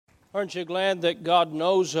Aren't you glad that God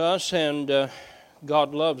knows us and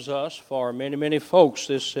God loves us? For many, many folks,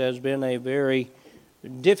 this has been a very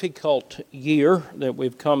difficult year that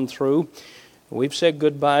we've come through. We've said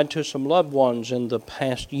goodbye to some loved ones in the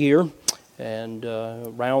past year and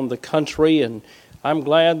around the country, and I'm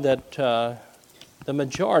glad that the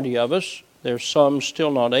majority of us, there's some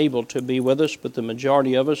still not able to be with us, but the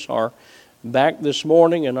majority of us are back this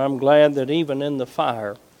morning, and I'm glad that even in the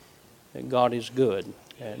fire, that God is good.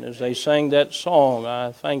 And as they sang that song,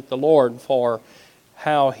 I thank the Lord for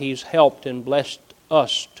how He's helped and blessed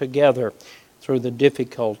us together through the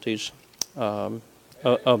difficulties of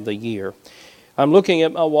the year. I'm looking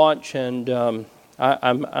at my watch, and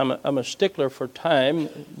I'm a stickler for time.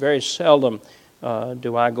 Very seldom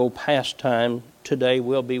do I go past time. Today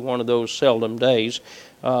will be one of those seldom days.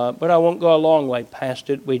 But I won't go a long way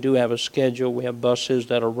past it. We do have a schedule. We have buses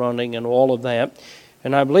that are running and all of that.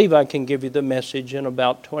 And I believe I can give you the message in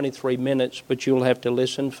about 23 minutes, but you'll have to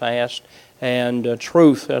listen fast. And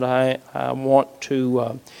truth that I want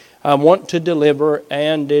to deliver,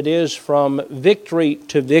 and it is From Victory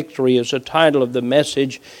to Victory is the title of the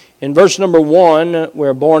message. In verse number 1,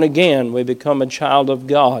 we're born again. We become a child of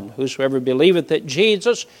God. Whosoever believeth that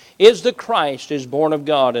Jesus is the Christ is born of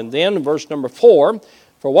God. And then verse number 4,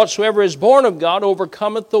 for whatsoever is born of God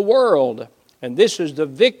overcometh the world. And this is the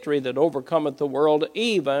victory that overcometh the world,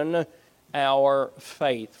 even our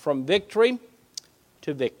faith. From victory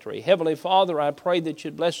to victory. Heavenly Father, I pray that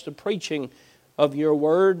you'd bless the preaching of your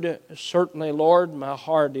word. Certainly, Lord, my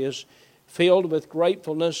heart is filled with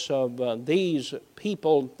gratefulness of these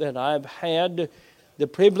people that I've had the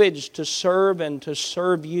privilege to serve and to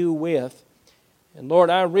serve you with. And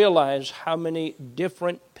Lord, I realize how many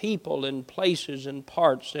different people and places and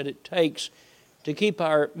parts that it takes to keep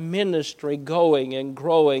our ministry going and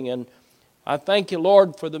growing. And I thank you,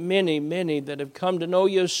 Lord, for the many, many that have come to know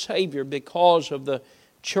you as Savior because of the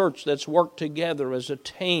church that's worked together as a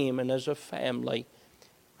team and as a family.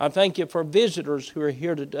 I thank you for visitors who are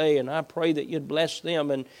here today, and I pray that you'd bless them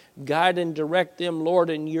and guide and direct them, Lord,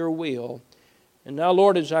 in your will. And now,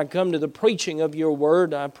 Lord, as I come to the preaching of your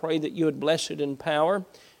word, I pray that you would bless it in power.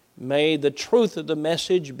 May the truth of the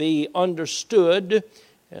message be understood.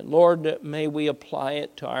 And Lord, may we apply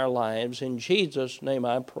it to our lives. In Jesus' name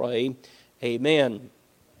I pray, amen.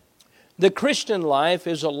 The Christian life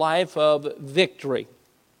is a life of victory.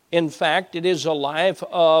 In fact, it is a life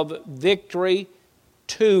of victory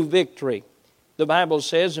to victory. The Bible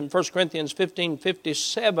says in 1 Corinthians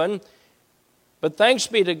 15:57, but thanks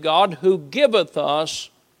be to God who giveth us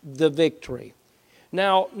the victory.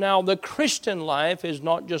 Now the Christian life is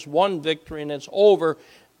not just one victory and it's over.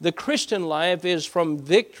 The Christian life is from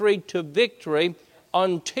victory to victory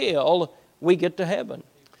until we get to heaven.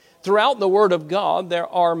 Throughout the Word of God, there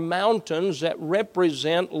are mountains that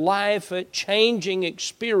represent life-changing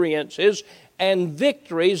experiences and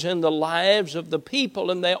victories in the lives of the people,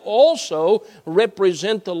 and they also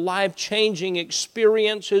represent the life-changing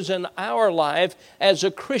experiences in our life as a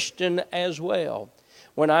Christian as well.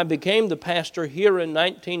 When I became the pastor here in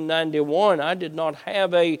 1991, I did not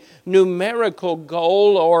have a numerical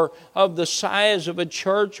goal or of the size of a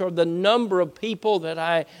church or the number of people that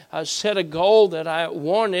I set a goal that I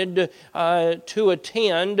wanted to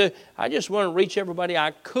attend. I just wanted to reach everybody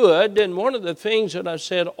I could. And one of the things that I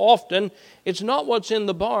said often, it's not what's in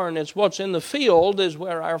the barn, it's what's in the field is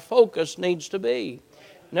where our focus needs to be.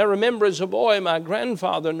 Now remember, as a boy, my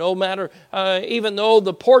grandfather, no matter, even though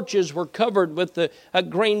the porches were covered with the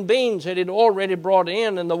green beans that he'd already brought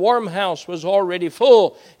in and the warm house was already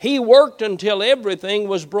full, he worked until everything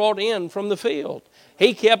was brought in from the field.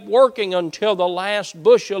 He kept working until the last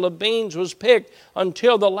bushel of beans was picked,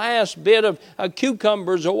 until the last bit of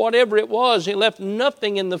cucumbers or whatever it was. He left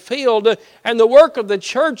nothing in the field. And the work of the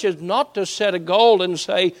church is not to set a goal and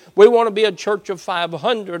say, we want to be a church of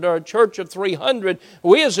 500 or a church of 300.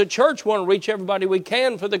 We as a church want to reach everybody we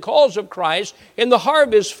can for the cause of Christ in the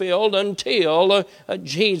harvest field until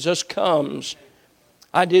Jesus comes.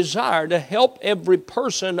 I desire to help every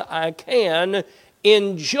person I can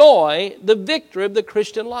enjoy the victory of the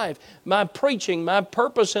Christian life. My preaching, my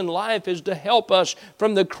purpose in life is to help us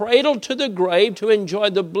from the cradle to the grave to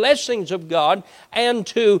enjoy the blessings of God and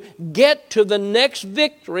to get to the next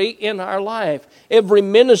victory in our life. Every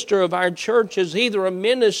minister of our church is either a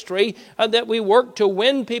ministry that we work to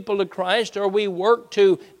win people to Christ, or we work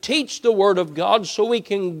to teach the Word of God so we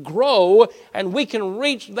can grow and we can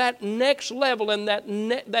reach that next level and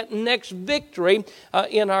that next victory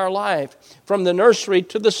in our life. From the nursery nursery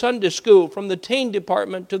to the Sunday school, from the teen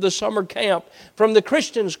department to the summer camp, from the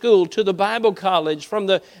Christian school to the Bible college, from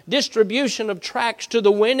the distribution of tracts to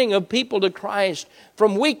the winning of people to Christ,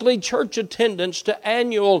 from weekly church attendance to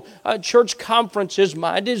annual church conferences.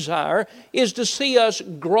 My desire is to see us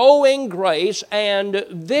grow in grace and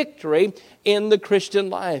victory in the Christian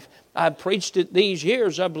life. I've preached it these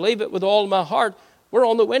years. I believe it with all my heart. We're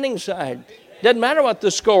on the winning side. Doesn't matter what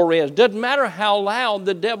the score is. Doesn't matter how loud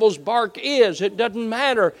the devil's bark is. It doesn't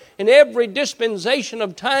matter. In every dispensation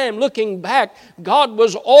of time, looking back, God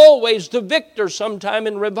was always the victor, sometime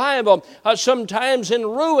in revival, sometimes in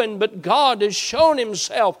ruin, but God has shown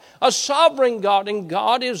Himself a sovereign God, and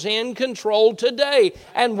God is in control today,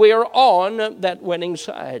 and we're on that winning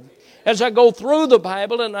side. As I go through the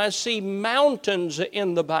Bible and I see mountains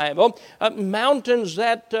in the Bible, mountains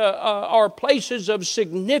that are places of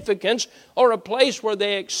significance or a place where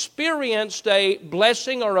they experienced a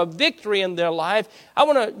blessing or a victory in their life, I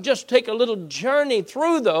want to just take a little journey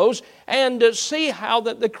through those and see how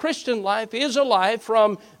that the Christian life is a life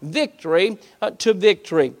from victory to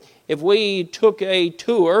victory. If we took a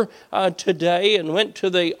tour today and went to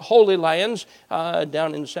the Holy Lands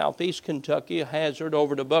down in southeast Kentucky, Hazard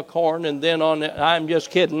over to Buckhorn, and then on, I'm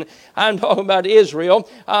just kidding, I'm talking about Israel.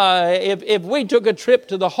 If we took a trip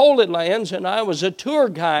to the Holy Lands and I was a tour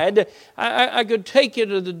guide, I could take you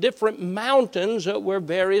to the different mountains where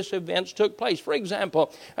various events took place. For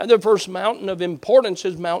example, the first mountain of importance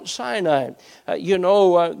is Mount Sinai. You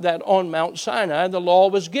know that on Mount Sinai the law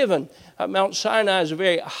was given. Mount Sinai is a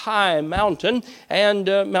very high mountain, and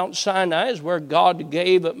Mount Sinai is where God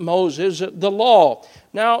gave Moses the law.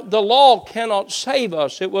 Now, the law cannot save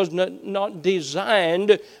us. It was not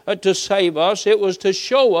designed to save us. It was to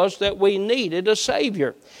show us that we needed a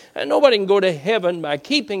Savior. And nobody can go to heaven by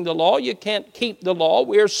keeping the law. You can't keep the law.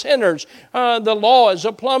 We're sinners. The law is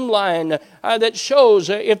a plumb line that shows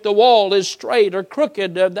if the wall is straight or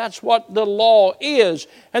crooked. That's what the law is.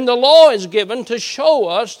 And the law is given to show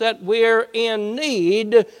us that we're in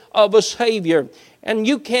need of a Savior. And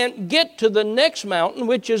you can't get to the next mountain,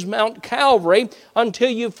 which is Mount Calvary,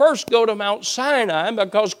 until you first go to Mount Sinai,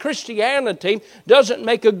 because Christianity doesn't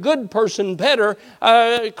make a good person better.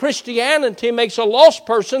 Christianity makes a lost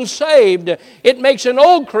person saved. It makes an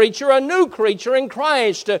old creature a new creature in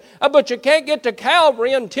Christ. But you can't get to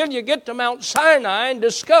Calvary until you get to Mount Sinai and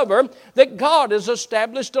discover that God has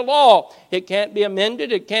established a law. It can't be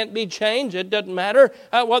amended. It can't be changed. It doesn't matter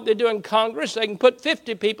what they do in Congress. They can put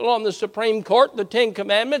 50 people on the Supreme Court. The 10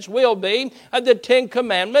 Commandments will be the 10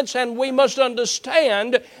 Commandments, and we must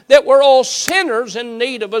understand that we're all sinners in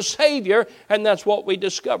need of a Savior, and that's what we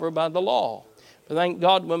discover by the law. But thank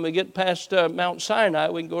God when we get past Mount Sinai,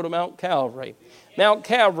 we can go to Mount Calvary. Mount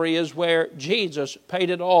Calvary is where Jesus paid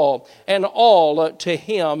it all, and all to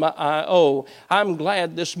Him I owe. I'm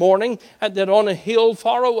glad this morning that on a hill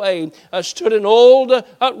far away stood an old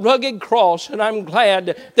rugged cross, and I'm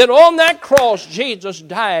glad that on that cross Jesus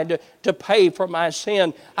died to pay for my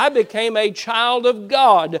sin. I became a child of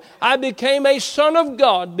God. I became a son of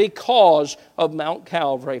God because of Mount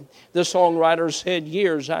Calvary. The songwriter said,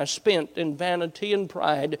 "Years I spent in vanity and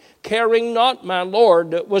pride, caring not my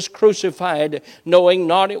Lord was crucified, knowing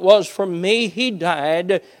not it was for me He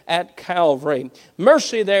died at Calvary.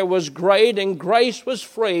 Mercy there was great and grace was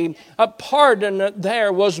free. A pardon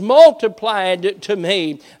there was multiplied to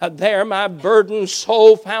me. There my burdened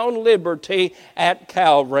soul found liberty at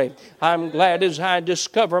Calvary." I'm glad as I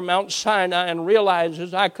discover Mount Sinai and realize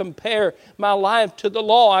as I compare my life to the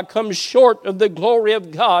law, I come short of the glory of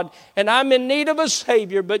God, and I'm in need of a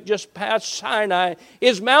Savior. But just past Sinai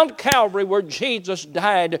is Mount Calvary, where Jesus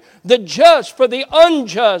died. The just for the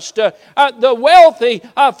unjust, the wealthy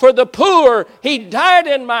for the poor. He died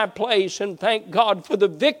in my place, and thank God for the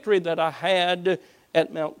victory that I had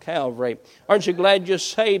at Mount Calvary. Aren't you glad you're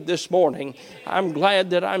saved this morning? I'm glad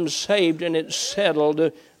that I'm saved and it's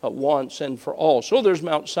settled once and for all. So there's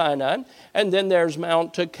Mount Sinai, and then there's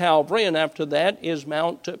Mount Calvary, and after that is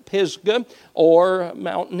Mount Pisgah or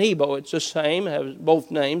Mount Nebo. It's the same, has both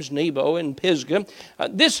names, Nebo and Pisgah.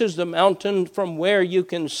 This is the mountain from where you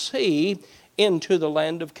can see into the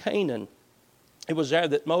land of Canaan. It was there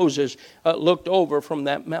that Moses looked over from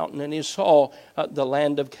that mountain and he saw the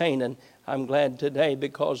land of Canaan. I'm glad today,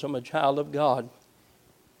 because I'm a child of God,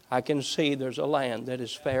 I can see there's a land that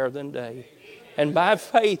is fairer than day. And by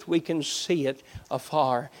faith we can see it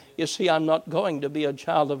afar. You see, I'm not going to be a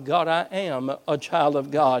child of God. I am a child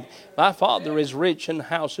of God. My Father is rich in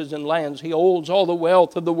houses and lands. He holds all the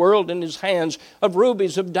wealth of the world in His hands. Of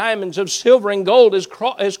rubies, of diamonds, of silver and gold, His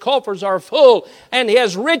coffers are full. And He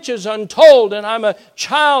has riches untold. And I'm a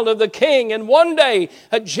child of the King. And one day,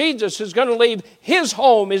 Jesus is going to leave His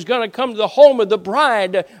home. He's going to come to the home of the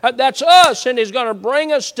bride. That's us. And He's going to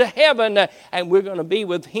bring us to heaven. And we're going to be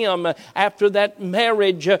with Him after that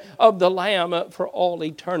marriage of the Lamb for all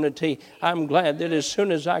eternity. I'm glad that as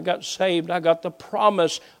soon as I got saved, I got the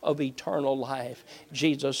promise of eternal life.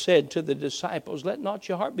 Jesus said to the disciples, "Let not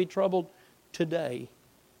your heart be troubled today.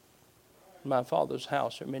 In my Father's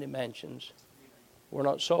house are many mansions. Were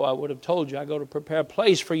not so, I would have told you, I go to prepare a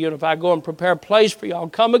place for you. And if I go and prepare a place for you, I'll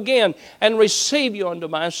come again and receive you unto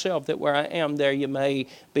myself, that where I am, there you may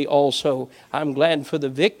be also." I'm glad for the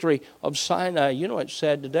victory of Sinai. You know, it's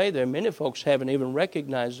sad today. There are many folks haven't even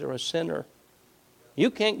recognized they're a sinner. You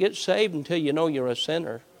can't get saved until you know you're a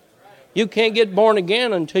sinner. You can't get born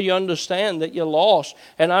again until you understand that you're lost.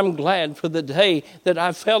 And I'm glad for the day that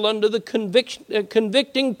I fell under the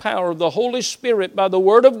convicting power of the Holy Spirit by the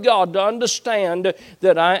Word of God to understand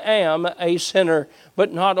that I am a sinner.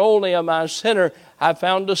 But not only am I a sinner, I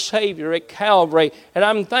found a Savior at Calvary. And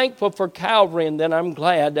I'm thankful for Calvary, and then I'm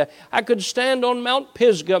glad. I could stand on Mount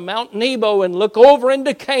Pisgah, Mount Nebo, and look over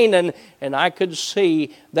into Canaan, and I could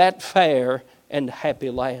see that fair and happy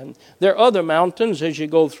land. There are other mountains as you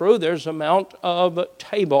go through. There's a Mount of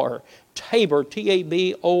Tabor. Tabor,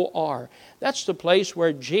 T-A-B-O-R. That's the place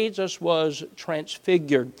where Jesus was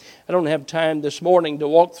transfigured. I don't have time this morning to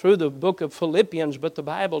walk through the book of Philippians, but the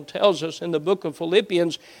Bible tells us in the book of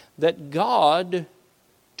Philippians that God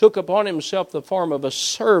took upon Himself the form of a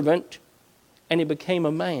servant and He became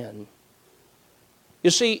a man.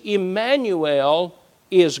 You see, Emmanuel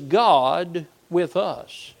is God with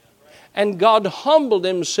us. And God humbled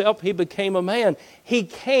Himself. He became a man. He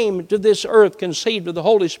came to this earth conceived of the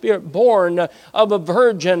Holy Spirit, born of a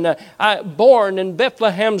virgin, born in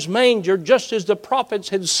Bethlehem's manger, just as the prophets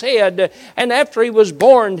had said. And after He was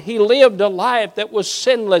born, He lived a life that was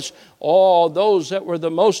sinless. Oh, those that were the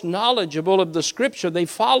most knowledgeable of the Scripture, they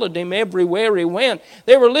followed Him everywhere He went.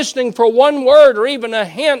 They were listening for one word or even a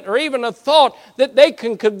hint or even a thought that they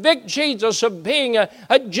can convict Jesus of being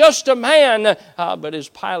just a man. But as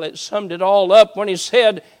Pilate summed it all up when he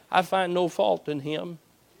said, "I find no fault in Him."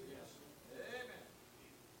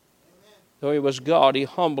 Though He was God, He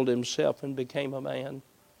humbled Himself and became a man.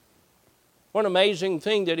 What an amazing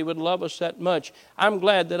thing that He would love us that much. I'm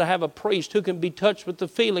glad that I have a priest who can be touched with the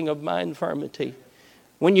feeling of my infirmity.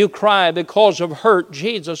 When you cry because of hurt,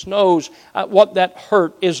 Jesus knows what that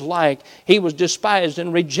hurt is like. He was despised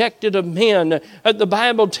and rejected of men. The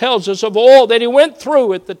Bible tells us of all that He went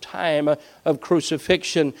through at the time of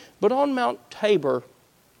crucifixion. But on Mount Tabor,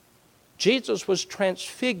 Jesus was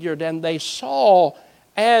transfigured, and they saw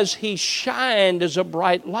as He shined as a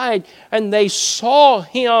bright light, and they saw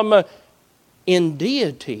Him in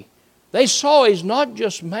deity. They saw He's not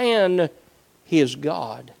just man, He is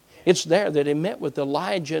God. It's there that He met with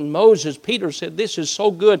Elijah and Moses. Peter said, "This is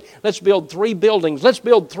so good. Let's build 3 buildings. Let's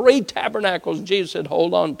build 3 tabernacles." And Jesus said,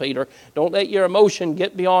 "Hold on, Peter. Don't let your emotion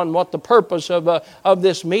get beyond what the purpose of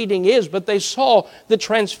this meeting is." But they saw the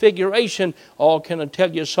transfiguration. Oh, can I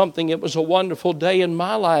tell you something? It was a wonderful day in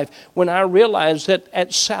my life when I realized that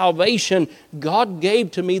at salvation, God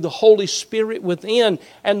gave to me the Holy Spirit within.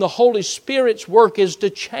 And the Holy Spirit's work is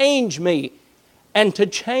to change me and to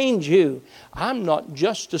change you. I'm not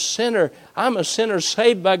just a sinner. I'm a sinner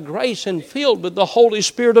saved by grace and filled with the Holy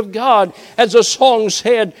Spirit of God. As the song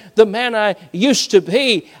said, the man I used to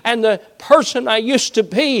be and the person I used to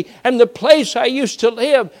be and the place I used to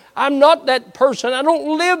live, I'm not that person. I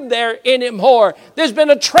don't live there anymore. There's been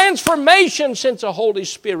a transformation since the Holy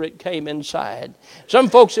Spirit came inside. Some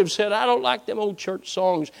folks have said, "I don't like them old church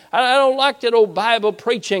songs. I don't like that old Bible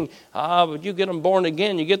preaching." But you get them born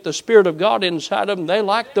again. You get the Spirit of God inside of them. They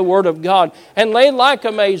like the Word of God. And they like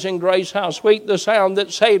Amazing Grace, how sweet the sound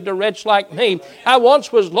that saved a wretch like me. I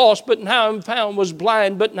once was lost, but now I'm found, was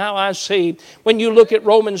blind, but now I see. When you look at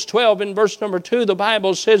Romans 12 in verse number 2, the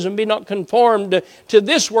Bible says, "And be not conformed to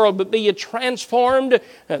this world, but be ye transformed."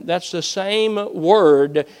 That's the same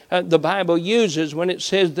word the Bible uses when it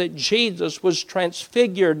says that Jesus was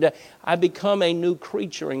transfigured. I become a new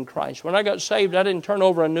creature in Christ. When I got saved, I didn't turn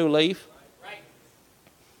over a new leaf.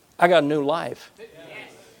 I got a new life.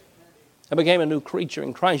 I became a new creature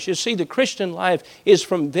in Christ. You see, the Christian life is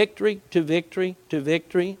from victory to victory to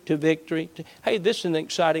victory to victory. Hey, this is an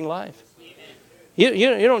exciting life.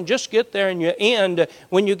 You don't just get there and you end.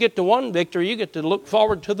 When you get to one victory, you get to look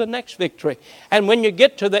forward to the next victory. And when you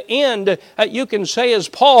get to the end, you can say as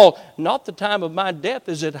Paul, not the time of my death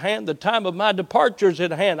is at hand, the time of my departure is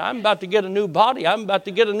at hand. I'm about to get a new body. I'm about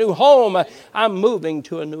to get a new home. I'm moving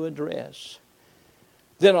to a new address.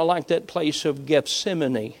 Then I like that place of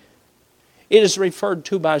Gethsemane. It is referred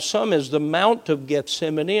to by some as the Mount of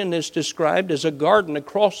Gethsemane, and is described as a garden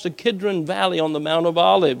across the Kidron Valley on the Mount of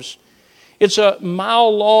Olives. It's a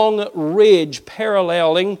mile-long ridge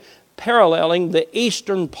paralleling the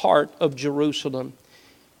eastern part of Jerusalem.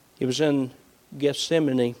 It was in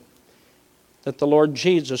Gethsemane that the Lord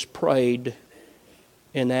Jesus prayed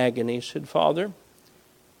in agony. He said, Father,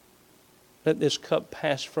 let this cup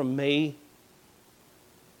pass from me.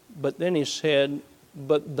 But then he said,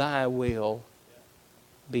 but thy will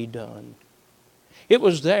be done. It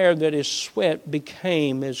was there that his sweat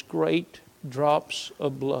became as great drops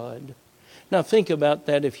of blood. Now think about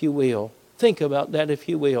that if you will. Think about that if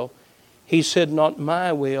you will. He said, not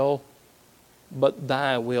my will, but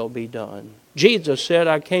thy will be done. Jesus said,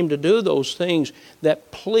 I came to do those things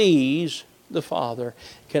that please the Father.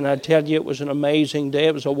 Can I tell you, it was an amazing day.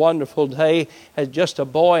 It was a wonderful day as just a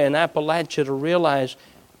boy in Appalachia to realize,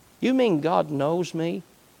 you mean God knows me?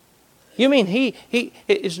 You mean He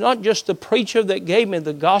is not just the preacher that gave me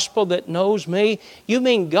the gospel that knows me. You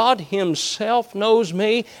mean God Himself knows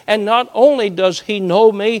me. And not only does He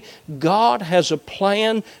know me, God has a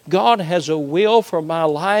plan. God has a will for my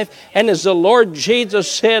life. And as the Lord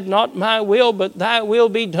Jesus said, not my will, but thy will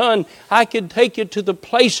be done. I could take you to the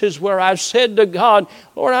places where I've said to God,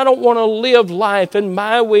 Lord, I don't want to live life in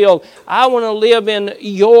my will. I want to live in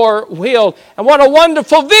your will. And what a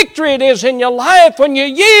wonderful victory it is in your life when you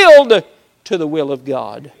yield to the will of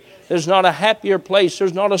God. There's not a happier place.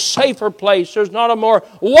 There's not a safer place. There's not a more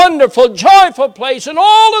wonderful, joyful place in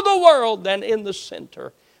all of the world than in the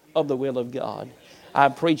center of the will of God. I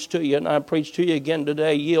preach to you, and I preach to you again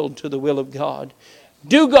today, yield to the will of God.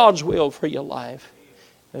 Do God's will for your life.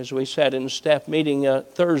 As we sat in a staff meeting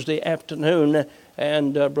Thursday afternoon,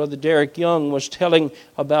 and Brother Derek Young was telling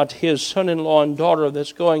about his son-in-law and daughter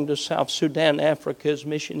that's going to South Sudan, Africa, as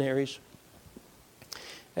missionaries.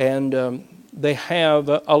 And they have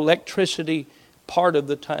electricity part of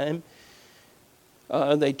the time.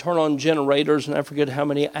 They turn on generators, and I forget how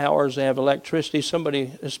many hours they have electricity.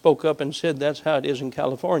 Somebody spoke up and said that's how it is in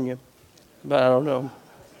California, but I don't know.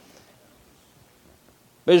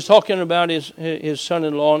 But he's talking about his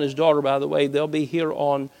son-in-law and his daughter, by the way. They'll be here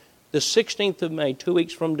on the 16th of May, 2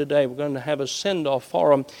 weeks from today. We're going to have a send-off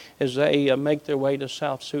for them as they make their way to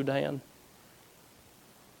South Sudan.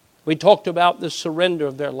 We talked about the surrender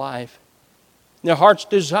of their life. Their heart's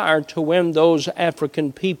desire to win those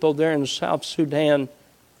African people there in South Sudan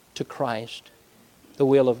to Christ, the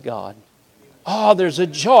will of God. Oh, there's a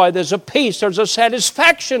joy, there's a peace, there's a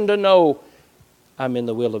satisfaction to know I'm in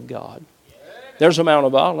the will of God. There's the Mount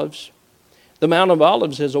of Olives. The Mount of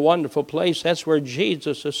Olives is a wonderful place. That's where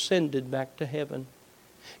Jesus ascended back to heaven.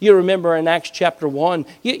 You remember in Acts chapter 1,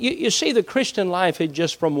 you see the Christian life is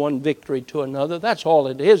just from one victory to another. That's all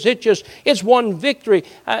it is. It's one victory.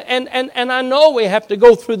 And I know we have to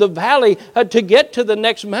go through the valley to get to the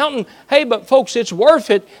next mountain. Hey, but folks, it's worth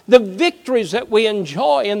it. The victories that we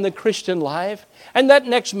enjoy in the Christian life. And that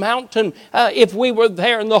next mountain, if we were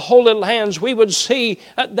there in the Holy Lands, we would see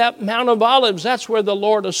that Mount of Olives. That's where the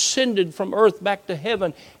Lord ascended from earth back to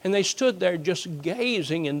heaven. And they stood there just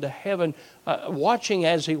gazing into heaven, watching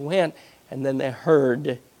as He went. And then they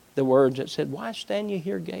heard the words that said, why stand you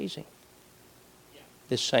here gazing?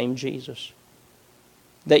 This same Jesus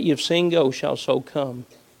that you've seen go shall so come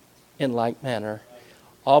in like manner.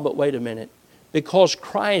 Oh, but wait a minute. Because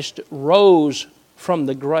Christ rose from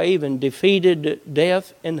the grave and defeated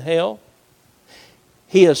death and hell,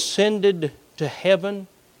 He ascended to heaven.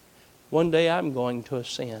 One day I'm going to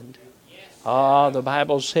ascend. The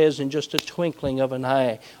Bible says in just a twinkling of an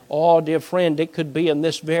eye. Oh, dear friend, it could be in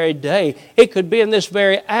this very day. It could be in this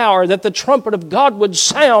very hour that the trumpet of God would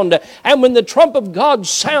sound. And when the trumpet of God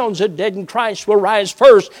sounds, the dead in Christ will rise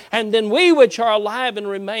first. And then we which are alive and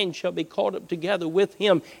remain shall be caught up together with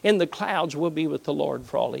Him in the clouds. We'll be with the Lord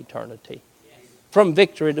for all eternity. From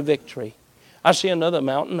victory to victory. I see another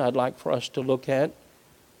mountain I'd like for us to look at.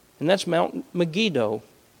 And that's Mount Megiddo.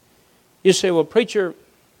 You say, well, preacher,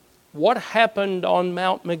 what happened on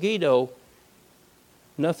Mount Megiddo?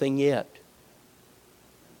 Nothing yet.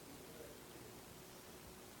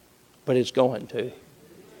 But it's going to.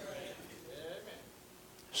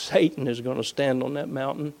 Satan is going to stand on that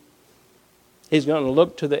mountain. He's going to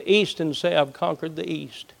look to the east and say, I've conquered the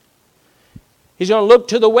east. He's going to look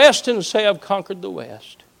to the west and say, I've conquered the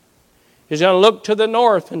west. He's going to look to the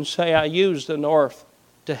north and say, I use the north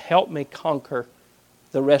to help me conquer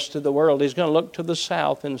the rest of the world. He's going to look to the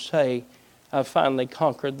south and say, I finally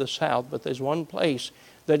conquered the south. But there's one place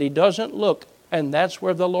that he doesn't look, and that's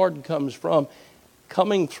where the Lord comes from.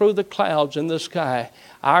 Coming through the clouds in the sky,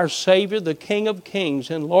 our Savior, the King of Kings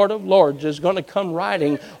and Lord of Lords, is going to come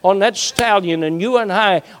riding on that stallion, and you and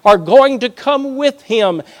I are going to come with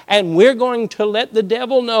Him, and we're going to let the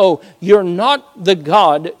devil know, you're not the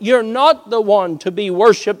God, you're not the one to be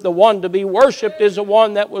worshipped. The one to be worshipped is the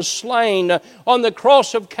one that was slain on the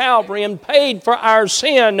cross of Calvary and paid for our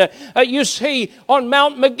sin. You see, on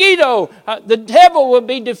Mount Megiddo, the devil will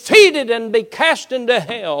be defeated and be cast into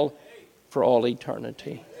hell for all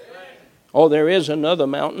eternity. Oh, there is another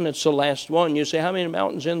mountain. It's the last one. You say, how many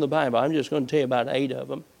mountains in the Bible? I'm just going to tell you about 8 of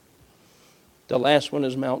them. The last one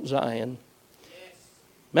is Mount Zion.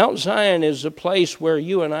 Mount Zion is the place where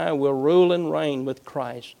you and I will rule and reign with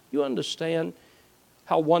Christ. You understand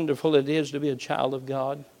how wonderful it is to be a child of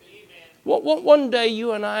God? One day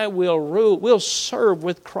you and I will rule, we'll serve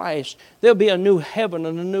with Christ. There'll be a new heaven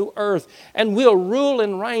and a new earth, and we'll rule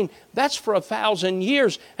and reign. That's for 1,000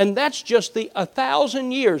 years, and that's just the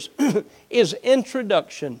 1,000 years is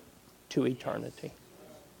introduction to eternity.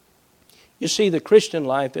 You see, the Christian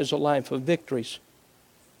life is a life of victories.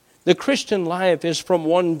 The Christian life is from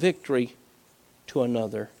one victory to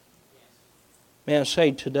another. May I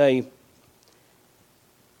say today,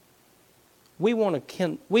 we want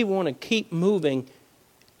to keep moving,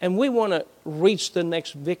 and we want to reach the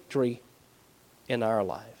next victory in our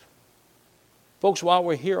life. Folks, while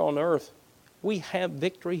we're here on earth, we have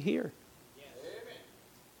victory here.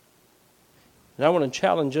 And I want to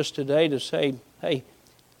challenge us today to say, hey,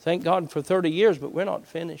 thank God for 30 years, but we're not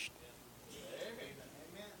finished.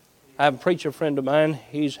 I have a preacher friend of mine.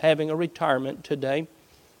 He's having a retirement today,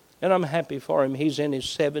 and I'm happy for him. He's in his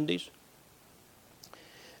 70s.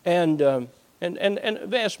 And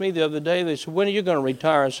they asked me the other day, they said, when are you going to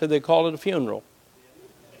retire? I said, they call it a funeral.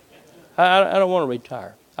 I don't want to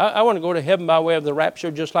retire. I want to go to heaven by way of the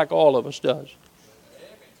rapture just like all of us does.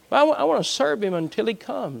 But I want to serve Him until He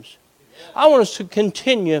comes. I want us to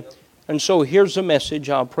continue. And so here's the message.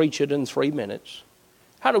 I'll preach it in 3 minutes.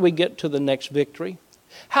 How do we get to the next victory?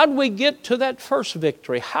 How did we get to that first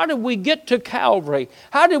victory? How did we get to Calvary?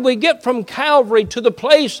 How did we get from Calvary to the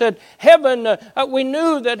place that heaven, we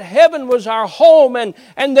knew that heaven was our home and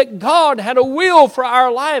that God had a will for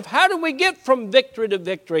our life? How did we get from victory to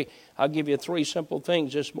victory? I'll give you 3 simple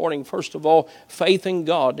things this morning. First of all, faith in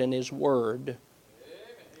God and His Word.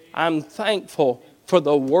 I'm thankful for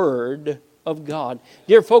the Word of God.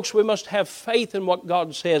 Dear folks, we must have faith in what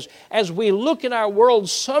God says. As we look in our world,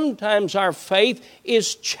 sometimes our faith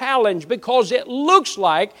is challenged because it looks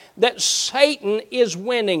like that Satan is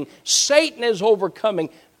winning. Satan is overcoming.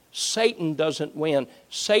 Satan doesn't win.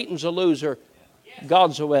 Satan's a loser.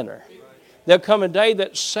 God's a winner. There'll come a day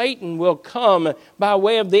that Satan will come by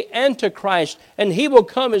way of the Antichrist, and he will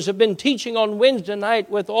come, as I've been teaching on Wednesday night,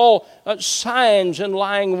 with all signs and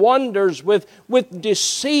lying wonders, with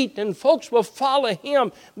deceit, and folks will follow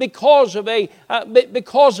him because of a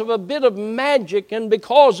bit of magic and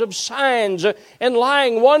because of signs and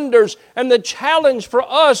lying wonders. And the challenge for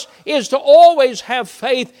us is to always have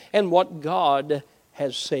faith in what God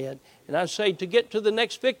has said. And I say, to get to the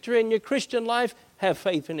next victory in your Christian life, have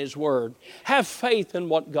faith in His Word. Have faith in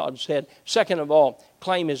what God said. Second of all,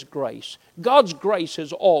 claim His grace. God's grace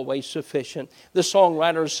is always sufficient. The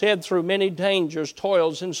songwriter said, through many dangers,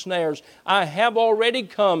 toils, and snares, I have already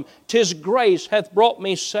come. 'Tis grace hath brought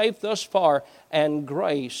me safe thus far, and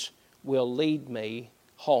grace will lead me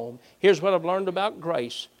home. Here's what I've learned about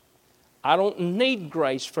grace. I don't need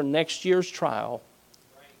grace for next year's trial.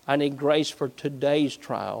 I need grace for today's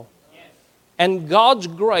trial. And God's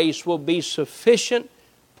grace will be sufficient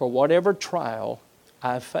for whatever trial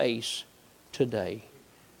I face today.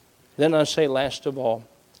 Then I say, last of all,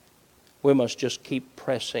 we must just keep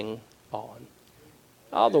pressing on.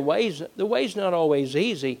 Oh, the way's not always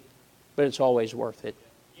easy, but it's always worth it.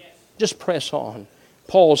 Just press on.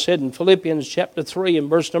 Paul said in Philippians chapter 3 and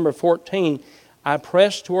verse number 14, I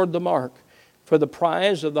press toward the mark for the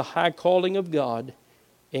prize of the high calling of God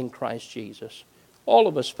in Christ Jesus. All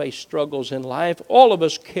of us face struggles in life. All of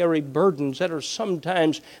us carry burdens that are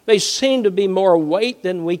sometimes, they seem to be more weight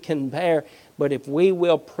than we can bear. But if we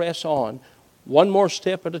will press on, one more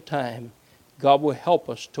step at a time, God will help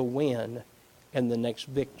us to win in the next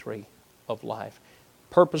victory of life.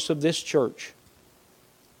 Purpose of this church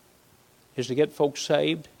is to get folks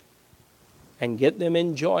saved and get them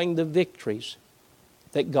enjoying the victories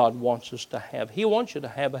that God wants us to have. He wants you to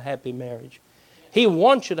have a happy marriage. He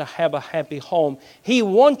wants you to have a happy home. He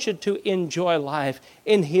wants you to enjoy life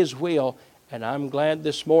in His will. And I'm glad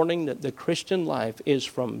this morning that the Christian life is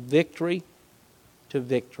from victory to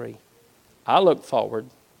victory. I look forward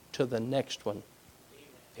to the next one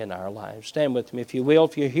in our lives. Stand with me if you will.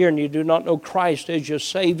 If you're here and you do not know Christ as your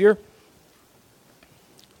Savior,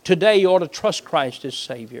 today you ought to trust Christ as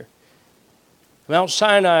Savior. Mount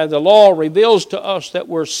Sinai, the law reveals to us that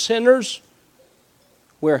we're sinners,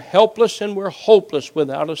 we're helpless, and we're hopeless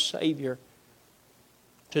without a Savior.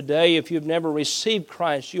 Today, if you've never received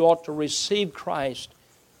Christ, you ought to receive Christ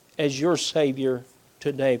as your Savior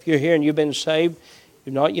today. If you're here and you've been saved,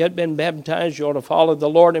 you've not yet been baptized, you ought to follow the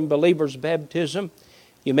Lord in believer's baptism.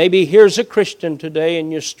 You may be here as a Christian today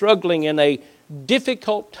and you're struggling in a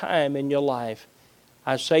difficult time in your life.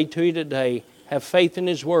 I say to you today, have faith in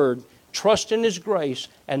His Word, trust in His grace,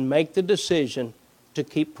 and make the decision to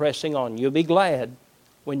keep pressing on. You'll be glad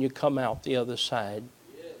when you come out the other side.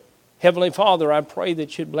 Heavenly Father, I pray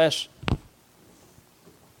that You'd bless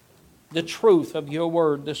the truth of Your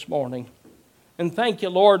Word this morning. And thank You,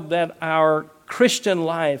 Lord, that our Christian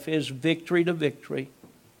life is victory to victory.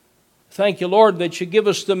 Thank You, Lord, that You give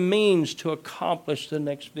us the means to accomplish the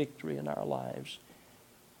next victory in our lives.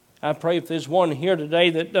 I pray if there's one here today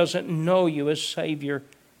that doesn't know You as Savior,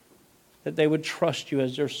 that they would trust You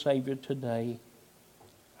as their Savior today.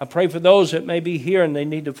 I pray for those that may be here and they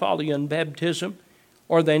need to follow You in baptism,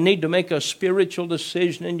 or they need to make a spiritual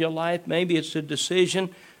decision in your life. Maybe it's a decision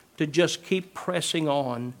to just keep pressing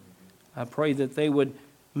on. I pray that they would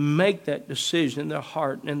make that decision in their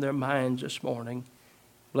heart and in their minds this morning.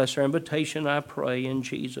 Bless our invitation, I pray, in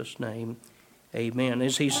Jesus' name. Amen.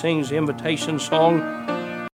 As he sings the invitation song,